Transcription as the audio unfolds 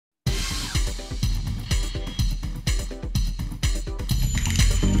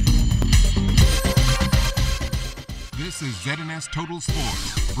This is ZNS Total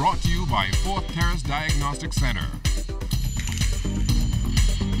Sports, brought to you by 4th Terrace Diagnostic Center.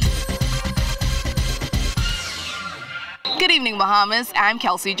 Good evening, Bahamas. I'm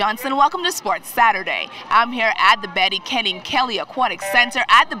Kelsey Johnson. Welcome to Sports Saturday. I'm here at the Betty Kenny Kelly Aquatic Center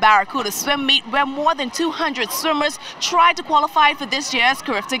at the Barracuda Swim Meet, where more than 200 swimmers tried to qualify for this year's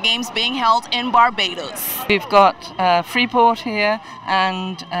Carifta Games being held in Barbados. We've got Freeport here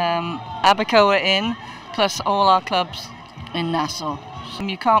and Abacoa in, plus all our clubs in Nassau.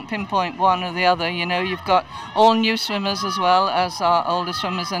 You can't pinpoint one or the other, you know. You've got all new swimmers as well as our older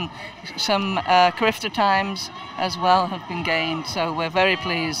swimmers, and some Carifta times as well have been gained, so we're very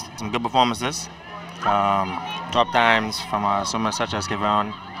pleased. Some good performances, top times from swimmers such as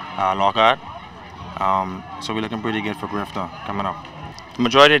Kevin Lockhart, so we're looking pretty good for Carifta coming up. The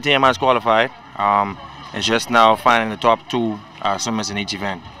majority of the team has qualified. It's just now finding the top two swimmers in each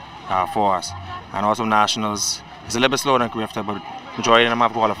event for us, and also nationals. It's a little bit slower than Carifta, but majority of them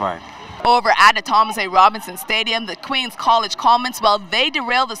have qualified. Over at the Thomas A. Robinson Stadium, the Queens College Commons, well, they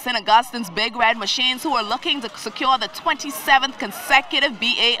derailed the St. Augustine's Big Red Machines, who are looking to secure the 27th consecutive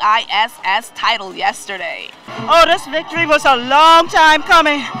BAISS title yesterday. Oh, this victory was a long time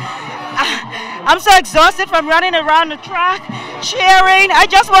coming. I'm so exhausted from running around the track, cheering. I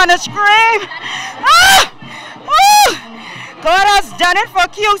just want to scream. God has done it for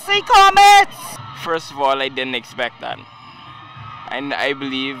QC Comets. First of all, I didn't expect that. And I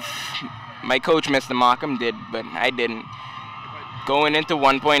believe my coach, Mr. Markham, did, but I didn't. Going into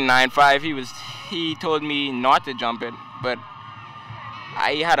 1.95, he told me not to jump it, but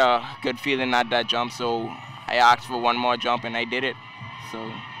I had a good feeling at that jump, so I asked for one more jump and I did it.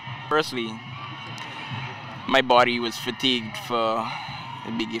 So, firstly, my body was fatigued from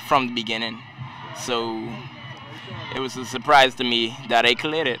the beginning, so it was a surprise to me that I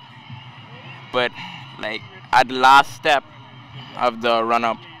cleared it. But like at the last step of the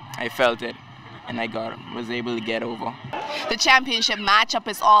run-up, I felt it, and I was able to get over. The championship matchup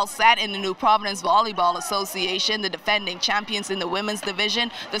is all set in the New Providence Volleyball Association. The defending champions in the women's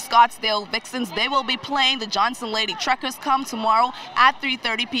division, the Scottsdale Vixens, they will be playing the Johnson Lady Truckers come tomorrow at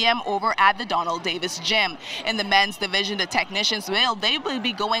 3:30 p.m. over at the Donald Davis Gym. In the men's division, the Technicians, they will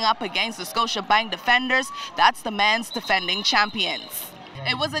be going up against the Scotiabank Defenders. That's the men's defending champions.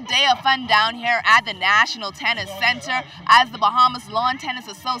 It was a day of fun down here at the National Tennis Center as the Bahamas Lawn Tennis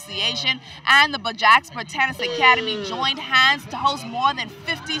Association and the Bajaxpur Tennis Academy joined hands to host more than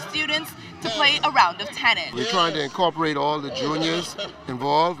 50 students to play a round of tennis. We're trying to incorporate all the juniors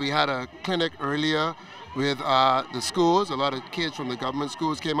involved. We had a clinic earlier with the schools. A lot of kids from the government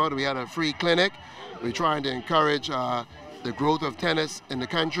schools came out and we had a free clinic. We're trying to encourage the growth of tennis in the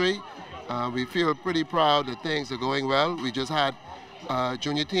country. We feel pretty proud that things are going well. We just had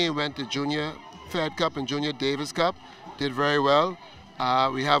junior team went to Junior Fed Cup and Junior Davis Cup, did very well.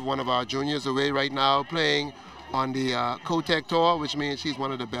 We have one of our juniors away right now playing on the Cotec Tour, which means she's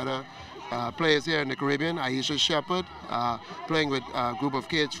one of the better players here in the Caribbean, Aisha Shepard, playing with a group of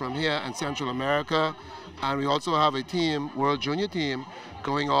kids from here and Central America. And we also have a team, World Junior team,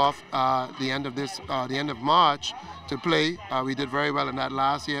 going off the end of March to play. We did very well in that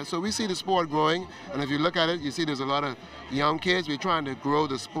last year. So we see the sport growing, and if you look at it, you see there's a lot of young kids. We're trying to grow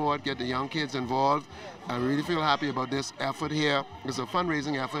the sport, get the young kids involved. I really feel happy about this effort here. It's a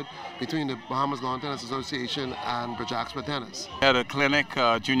fundraising effort between the Bahamas Lawn Tennis Association and Bajaxpur Tennis. We had a clinic,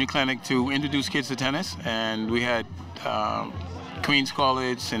 junior clinic, to introduce kids to tennis, and we had Queens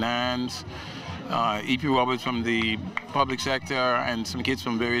College, St. Anne's, E.P. Roberts from the public sector, and some kids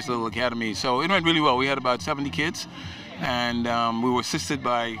from various little academies. So it went really well. We had about 70 kids, and we were assisted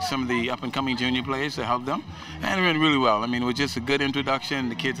by some of the up-and-coming junior players to help them, and it went really well. I mean, it was just a good introduction.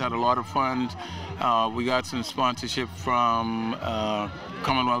 The kids had a lot of fun. We got some sponsorship from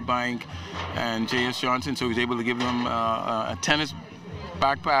Commonwealth Bank and J.S. Johnson, so we was able to give them a tennis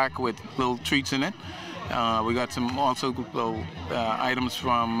backpack with little treats in it. We got some also items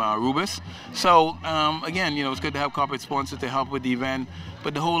from Rubus. So again, you know, it's good to have corporate sponsors to help with the event,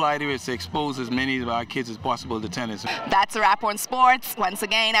 but the whole idea is to expose as many of our kids as possible to tennis. That's a wrap on sports. Once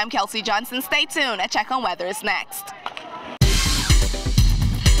again, I'm Kelsey Johnson. Stay tuned. A check on weather is next.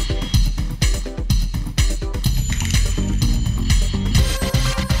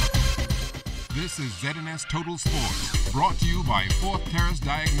 This is ZNS Total Sports, brought to you by 4th Terrace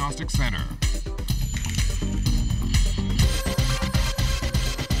Diagnostic Center.